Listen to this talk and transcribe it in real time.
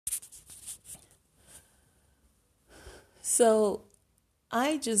So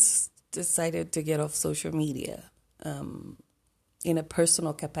I just decided to get off social media in a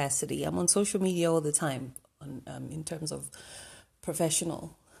personal capacity. I'm on social media all the time in terms of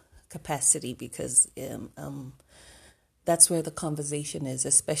professional capacity because that's where the conversation is,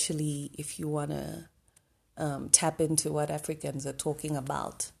 especially if you want to tap into what Africans are talking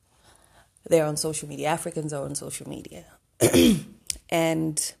about. They're on social media. Africans are on social media.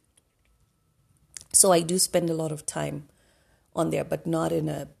 And so I do spend a lot of time on there, but not in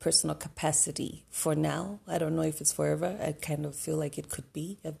a personal capacity for now. I don't know if it's forever. I kind of feel like it could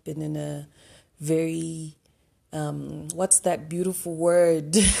be. I've been in a very, what's that beautiful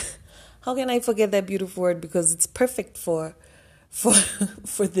word? How can I forget that beautiful word? Because it's perfect for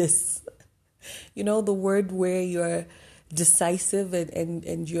this. You know, the word where you're decisive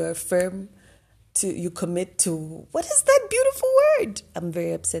and you're firm, you commit to, what is that beautiful word? I'm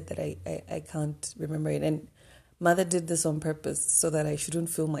very upset that I can't remember it. And Mother did this on purpose so that I shouldn't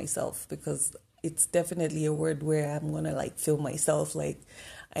feel myself, because it's definitely a word where I'm going to feel myself like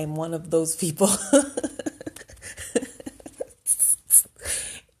I'm one of those people.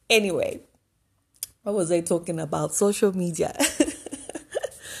 Anyway, what was I talking about? Social media.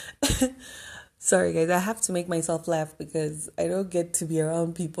 Sorry, guys, I have to make myself laugh because I don't get to be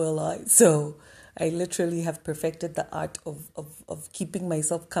around people a lot. So I literally have perfected the art of keeping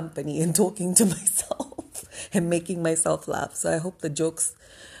myself company and talking to myself and making myself laugh. So I hope the jokes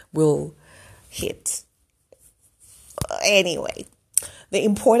will hit. Anyway, the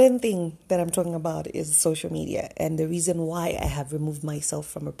important thing that I'm talking about is social media, and the reason why I have removed myself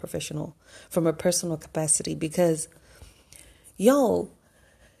from a personal capacity, because, you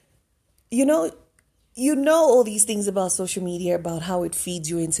know all these things about social media, about how it feeds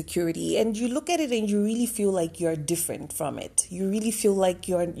your insecurity, and you look at it and you really feel like you're different from it. You really feel like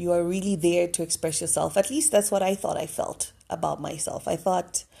you are really there to express yourself. At least that's what I thought I felt about myself. I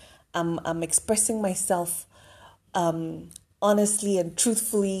thought I'm expressing myself honestly and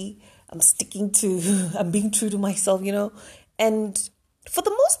truthfully. I'm being true to myself, and for the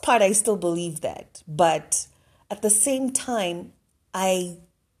most part, I still believe that. But at the same time, I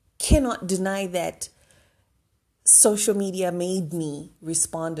cannot deny that social media made me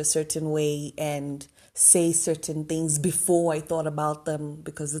respond a certain way and say certain things before I thought about them,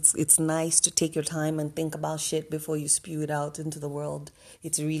 because it's nice to take your time and think about shit before you spew it out into the world.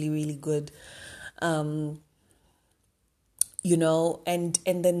 It's really, really good. And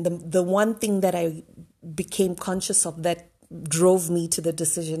then the one thing that I became conscious of that drove me to the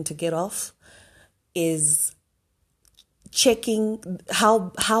decision to get off is checking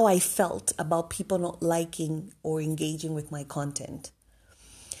how I felt about people not liking or engaging with my content.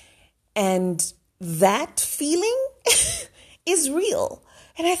 And that feeling is real.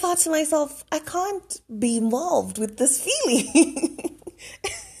 And I thought to myself, I can't be involved with this feeling.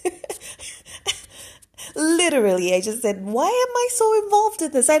 Literally, I just said, why am I so involved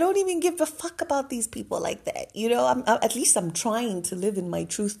in this? I don't even give a fuck about these people like that. At least I'm trying to live in my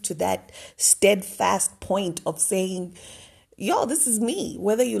truth to that steadfast point of saying, this is me,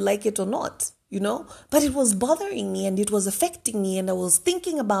 whether you like it or not, But it was bothering me and it was affecting me, and I was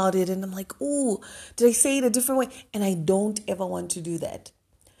thinking about it, and I'm like, ooh, did I say it a different way? And I don't ever want to do that.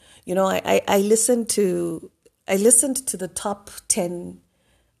 I listened to the top 10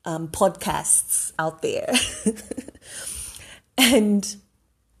 podcasts out there. And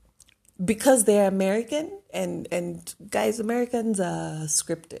because they're American, and guys, Americans are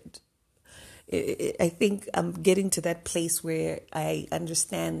scripted. I think I'm getting to that place where I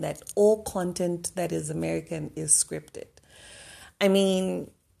understand that all content that is American is scripted. I mean,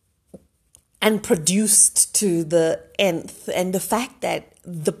 and produced to the nth. And the fact that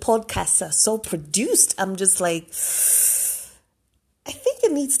the podcasts are so produced, I'm just like, I think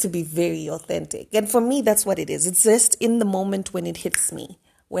it needs to be very authentic. And for me, that's what it is. It's just in the moment when it hits me.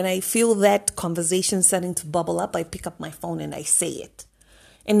 When I feel that conversation starting to bubble up, I pick up my phone and I say it.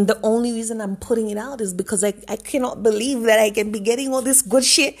 And the only reason I'm putting it out is because I cannot believe that I can be getting all this good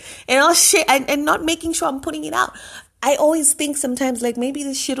shit and all shit and not making sure I'm putting it out. I always think sometimes maybe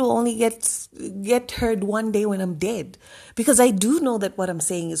this shit will only get heard one day when I'm dead. Because I do know that what I'm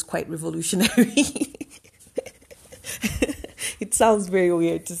saying is quite revolutionary. It sounds very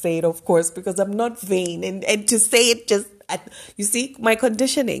weird to say it, of course, because I'm not vain. And to say it just, you see, my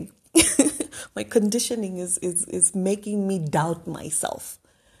conditioning. My conditioning is making me doubt myself.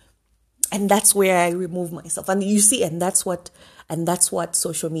 And that's where I remove myself. And you see, and that's what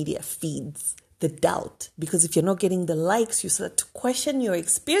social media feeds, the doubt. Because if you're not getting the likes, you start to question your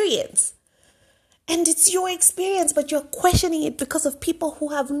experience. And it's your experience, but you're questioning it because of people who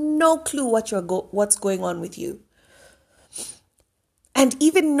have no clue what's going on with you. And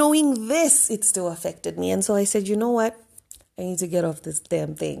even knowing this, it still affected me. And so I said, you know what? I need to get off this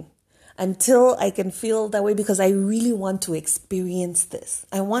damn thing until I can feel that way, because I really want to experience this.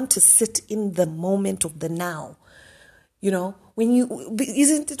 I want to sit in the moment of the now.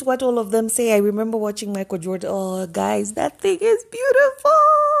 Isn't it what all of them say? I remember watching Michael Jordan. Oh, guys, that thing is beautiful.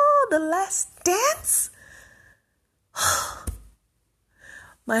 The Last Dance.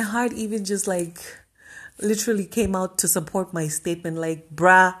 My heart even just literally came out to support my statement.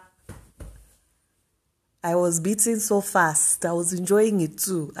 Bruh, I was beating so fast. I was enjoying it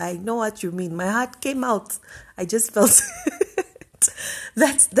too. I know what you mean. My heart came out. I just felt it.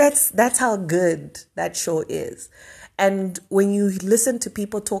 That's how good that show is. And when you listen to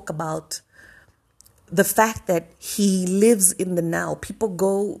people talk about the fact that he lives in the now, people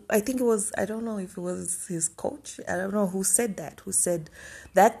go, I don't know if it was his coach. I don't know who said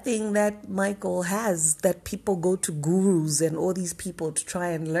that thing that Michael has, that people go to gurus and all these people to try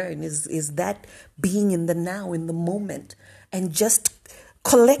and learn, is that being in the now, in the moment, and just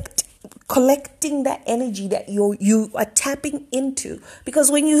collecting that energy that you are tapping into.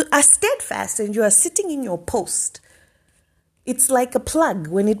 Because when you are steadfast and you are sitting in your post, it's like a plug.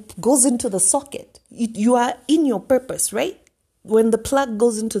 When it goes into the socket, you are in your purpose, right? When the plug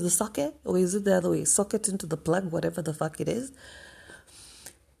goes into the socket, or is it the other way? Socket into the plug, whatever the fuck it is.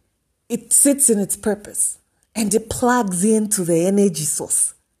 It sits in its purpose and it plugs into the energy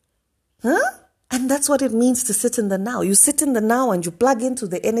source. And that's what it means to sit in the now. You sit in the now and you plug into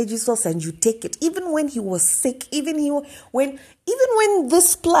the energy source and you take it. Even when he was sick, even when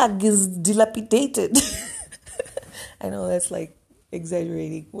this plug is dilapidated. I know that's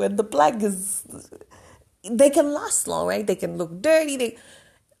exaggerating. When the plug they can last long, right? They can look dirty.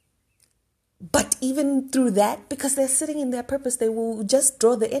 But even through that, because they're sitting in their purpose, they will just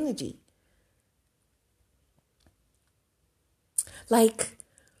draw the energy.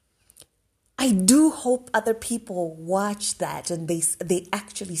 I do hope other people watch that and they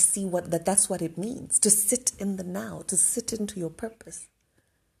actually see that's what it means to sit in the now, to sit into your purpose,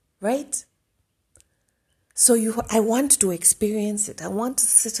 right? So I want to experience it. I want to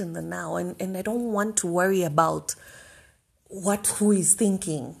sit in the now, and I don't want to worry about who is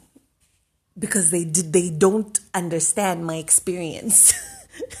thinking, because they don't understand my experience.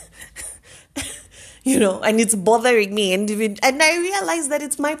 And it's bothering me, and I realize that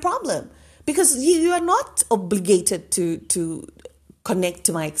it's my problem, because you are not obligated to connect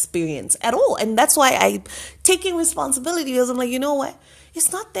to my experience at all. And that's why I'm taking responsibility, because I'm like, you know what?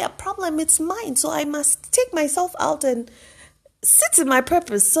 It's not their problem, it's mine. So I must take myself out and sit in my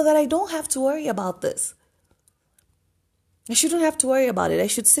purpose so that I don't have to worry about this. I shouldn't have to worry about it. I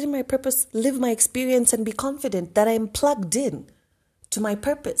should sit in my purpose, live my experience, and be confident that I'm plugged in to my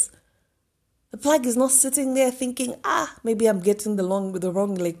purpose. The plug is not sitting there thinking, maybe I'm getting the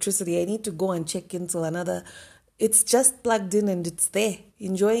wrong electricity. I need to go and check into another. It's just plugged in and it's there,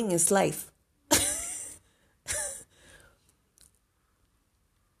 enjoying its life.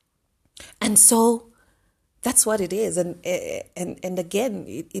 And so that's what it is. And again,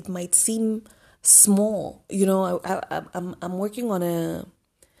 it might seem small. I'm working on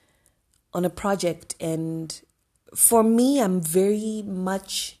a project, and for me, I'm very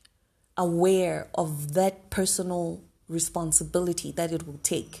much aware of that personal responsibility that it will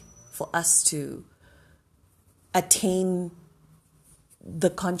take for us to attain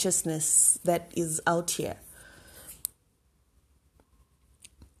the consciousness that is out here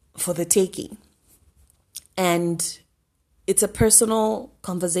for the taking. And it's a personal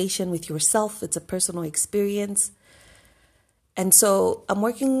conversation with yourself. It's a personal experience. And so I'm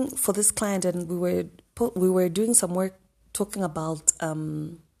working for this client, and we were doing some work talking about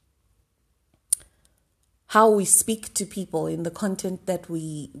how we speak to people in the content that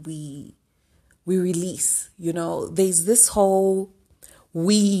we release. There's this whole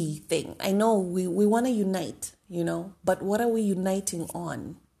we thing. I know we want to unite, but what are we uniting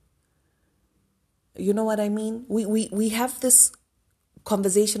on? You know what I mean? We have this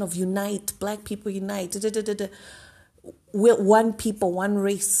conversation of unite, Black people unite, We're one people, one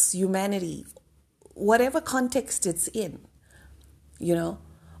race, humanity, whatever context it's in,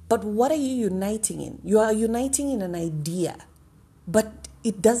 But what are you uniting in? You are uniting in an idea, but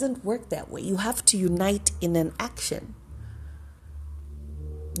it doesn't work that way. You have to unite in an action.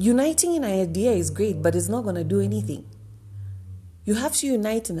 Uniting in an idea is great, but it's not going to do anything. You have to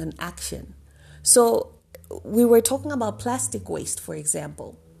unite in an action. So we were talking about plastic waste, for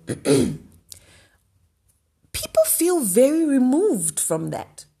example. People feel very removed from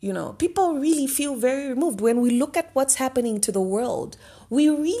that. People really feel very removed. When we look at what's happening to the world, we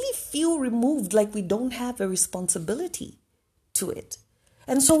really feel removed, like we don't have a responsibility to it.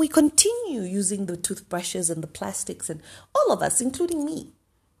 And so we continue using the toothbrushes and the plastics, and all of us, including me.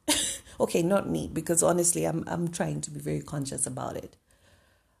 Okay, not me, because honestly, I'm trying to be very conscious about it.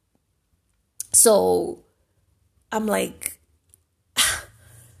 So I'm like,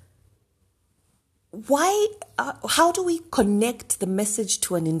 why? How do we connect the message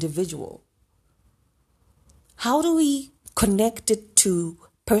to an individual? How do we connect it to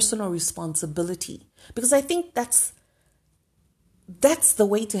personal responsibility? Because I think that's the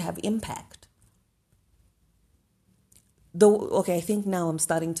way to have impact. Okay, I think now I'm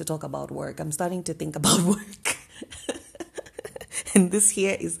starting to talk about work. I'm starting to think about work. And this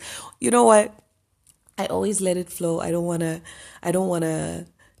here is, you know what? I always let it flow. I don't want to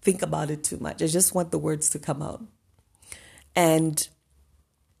think about it too much. I just want the words to come out. And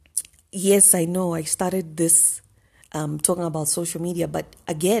yes, I know I started this talking about social media, but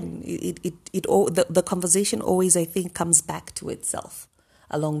again, the conversation always, I think, comes back to itself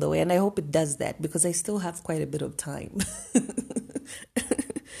along the way. And I hope it does that, because I still have quite a bit of time.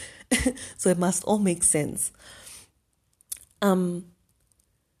 So it must all make sense.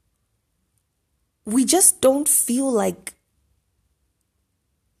 We just don't feel like,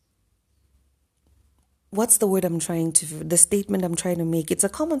 what's the word the statement I'm trying to make? It's a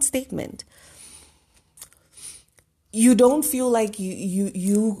common statement. You don't feel like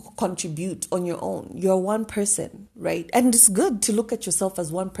you contribute on your own. You're one person, right? And it's good to look at yourself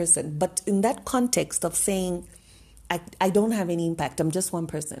as one person. But in that context of saying, I don't have any impact, I'm just one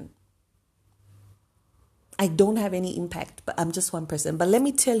person. I don't have any impact, but I'm just one person. But let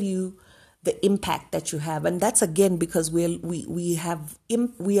me tell you the impact that you have. And that's again because we are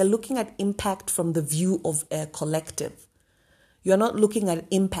looking at impact from the view of a collective. You're not looking at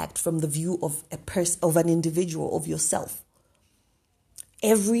impact from the view of an individual, of yourself.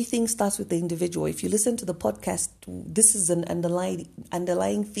 Everything starts with the individual. If you listen to the podcast, this is an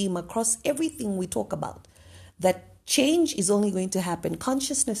underlying theme across everything we talk about. That change is only going to happen.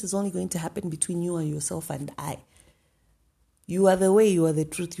 Consciousness is only going to happen between you and yourself and I. You are the way, you are the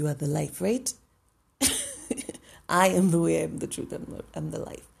truth, you are the life, right? I am the way, I'm the truth, I'm the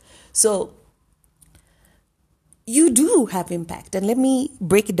life. So you do have impact. And let me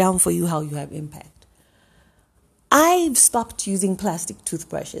break it down for you how you have impact. I've stopped using plastic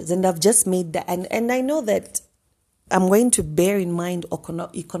toothbrushes, and I've just made that. And I know that I'm going to bear in mind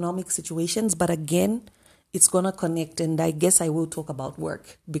economic situations, but again, it's going to connect. And I guess I will talk about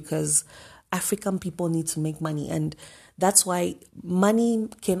work, because African people need to make money. And that's why money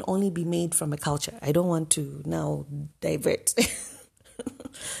can only be made from a culture. I don't want to now divert.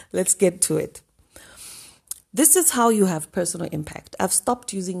 Let's get to it. This is how you have personal impact. I've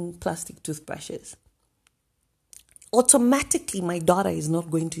stopped using plastic toothbrushes. Automatically, my daughter is not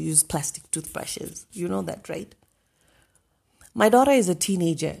going to use plastic toothbrushes. You know that, right? My daughter is a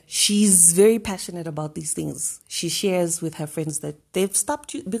teenager. She's very passionate about these things. She shares with her friends that they've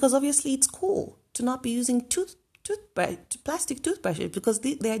stopped, because obviously it's cool to not be using plastic toothbrushes, because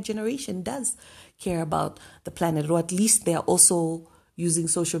their generation does care about the planet, or at least they're also using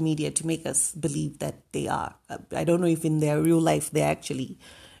social media to make us believe that they are. I don't know if in their real life they're actually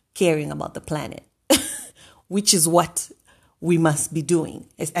caring about the planet, which is what we must be doing.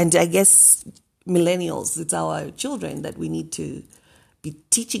 And I guess millennials, it's our children that we need to be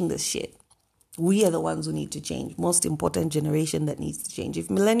teaching this shit. We are the ones who need to change. Most important generation that needs to change. If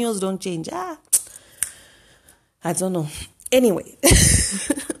millennials don't change, I don't know. Anyway,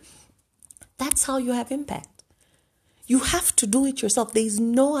 that's how you have impact. You have to do it yourself. There is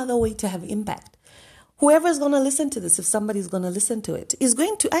no other way to have impact. Whoever's going to listen to this, if somebody's going to listen to it, is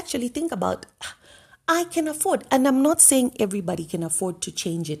going to actually think about, I can afford. And I'm not saying everybody can afford to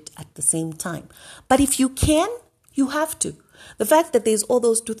change it at the same time. But if you can, you have to. The fact that there's all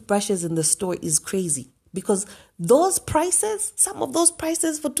those toothbrushes in the store is crazy. Because those prices, some of those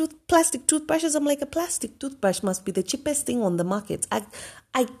prices for plastic toothbrushes, I'm like, a plastic toothbrush must be the cheapest thing on the market.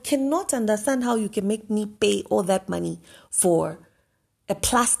 I cannot understand how you can make me pay all that money for a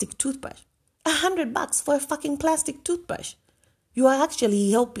plastic toothbrush. $100 for a fucking plastic toothbrush. You are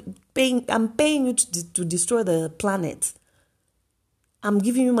actually I'm paying you to destroy the planet. I'm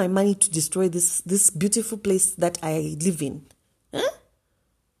giving you my money to destroy this beautiful place that I live in. Huh?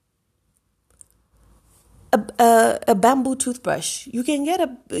 A bamboo toothbrush. You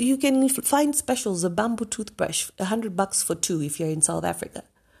can find specials, a bamboo toothbrush, $100 for 2 if you're in South Africa,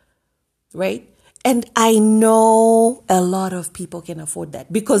 right? And I know a lot of people can afford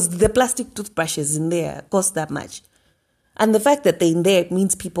that, because the plastic toothbrushes in there cost that much. And the fact that they're in there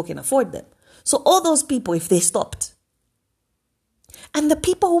means people can afford them. So all those people, if they stopped, And the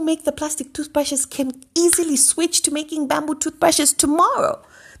people who make the plastic toothbrushes can easily switch to making bamboo toothbrushes tomorrow.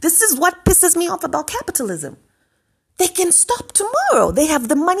 This is what pisses me off about capitalism. They can stop tomorrow. They have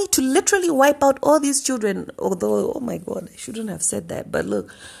the money to literally wipe out all these children. Although, oh my God, I shouldn't have said that. But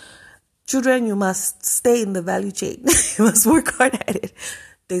look, children, you must stay in the value chain. You must work hard at it.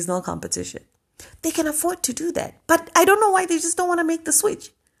 There's no competition. They can afford to do that. But I don't know why they just don't want to make the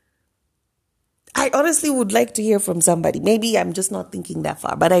switch. I honestly would like to hear from somebody. Maybe I'm just not thinking that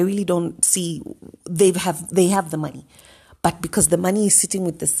far, but I really don't see they have the money. But because the money is sitting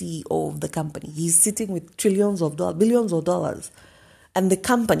with the CEO of the company, he's sitting with trillions of dollars, billions of dollars, and the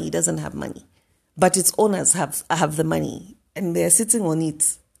company doesn't have money, but its owners have the money, and they're sitting on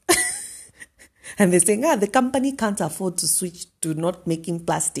it, and they're saying, the company can't afford to switch to not making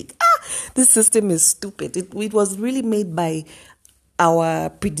plastic. This system is stupid. It was really made by our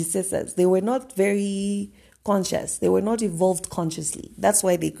predecessors. They were not very conscious. They were not evolved consciously. That's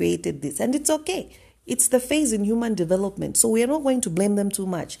why they created this. And it's okay. It's the phase in human development. So we are not going to blame them too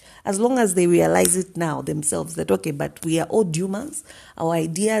much. As long as they realize it now themselves that, okay, but we are old humans. Our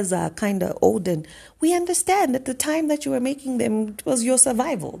ideas are kind of old. And we understand at the time that you were making them, it was your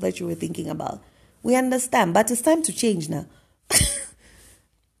survival that you were thinking about. We understand. But it's time to change now.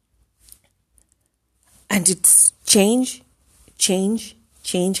 And it's change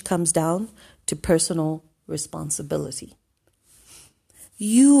comes down to personal responsibility.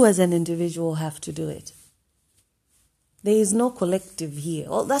 You as an individual have to do it. There is no collective here.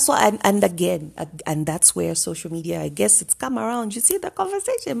 Well, that's why, and that's where social media, I guess it's come around. You see the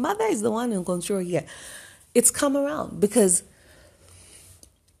conversation. Mother is the one in control here. It's come around because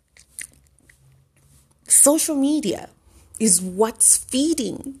social media is what's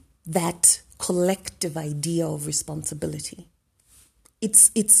feeding that collective idea of responsibility.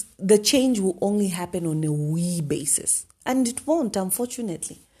 It's the change will only happen on a we basis. And it won't,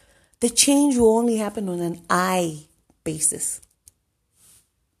 unfortunately. The change will only happen on an I basis.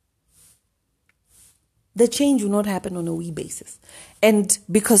 The change will not happen on a we basis. And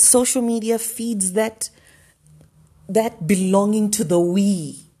because social media feeds that belonging to the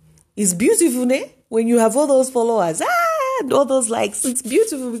we. It's beautiful, ne? When you have all those followers, and all those likes. It's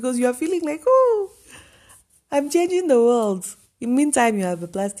beautiful because you are feeling like, oh, I'm changing the world. In the meantime, you have a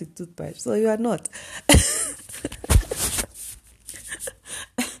plastic toothbrush, so you are not.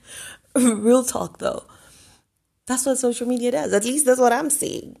 Real talk, though. That's what social media does. At least that's what I'm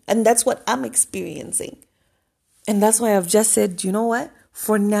seeing. And that's what I'm experiencing. And that's why I've just said, you know what?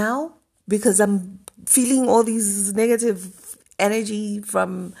 For now, because I'm feeling all these negative energy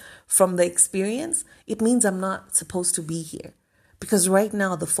from the experience, it means I'm not supposed to be here. Because right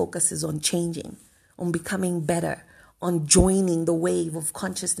now, the focus is on changing, on becoming better, on joining the wave of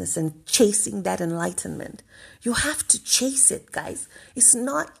consciousness and chasing that enlightenment. You have to chase it, guys. It's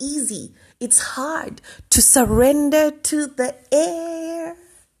not easy. It's hard to surrender to the air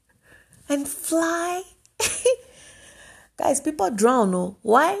and fly. Guys, people drown. No?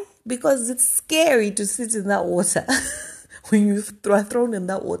 Why? Because it's scary to sit in that water. When you are thrown in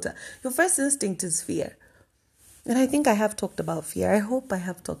that water, your first instinct is fear. And I think I have talked about fear. I hope I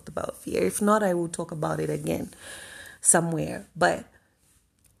have talked about fear. If not, I will talk about it again somewhere. But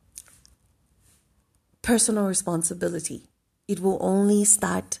personal responsibility, it will only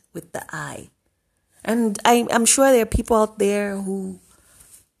start with the I. And I'm sure there are people out there who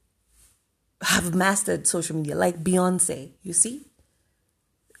have mastered social media, like Beyonce, you see?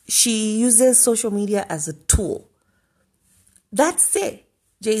 She uses social media as a tool. That's it,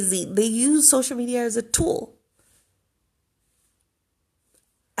 Jay-Z. They use social media as a tool.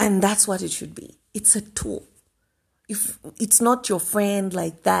 And that's what it should be. It's a tool. If it's not your friend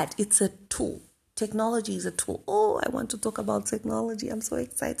like that, it's a tool. Technology is a tool. Oh, I want to talk about technology. I'm so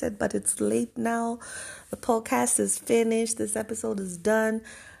excited, but it's late now. The podcast is finished. This episode is done.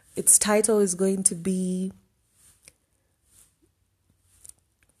 Its title is going to be,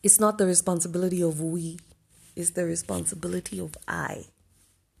 it's not the responsibility of we, it's the responsibility of I.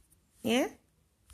 Yeah?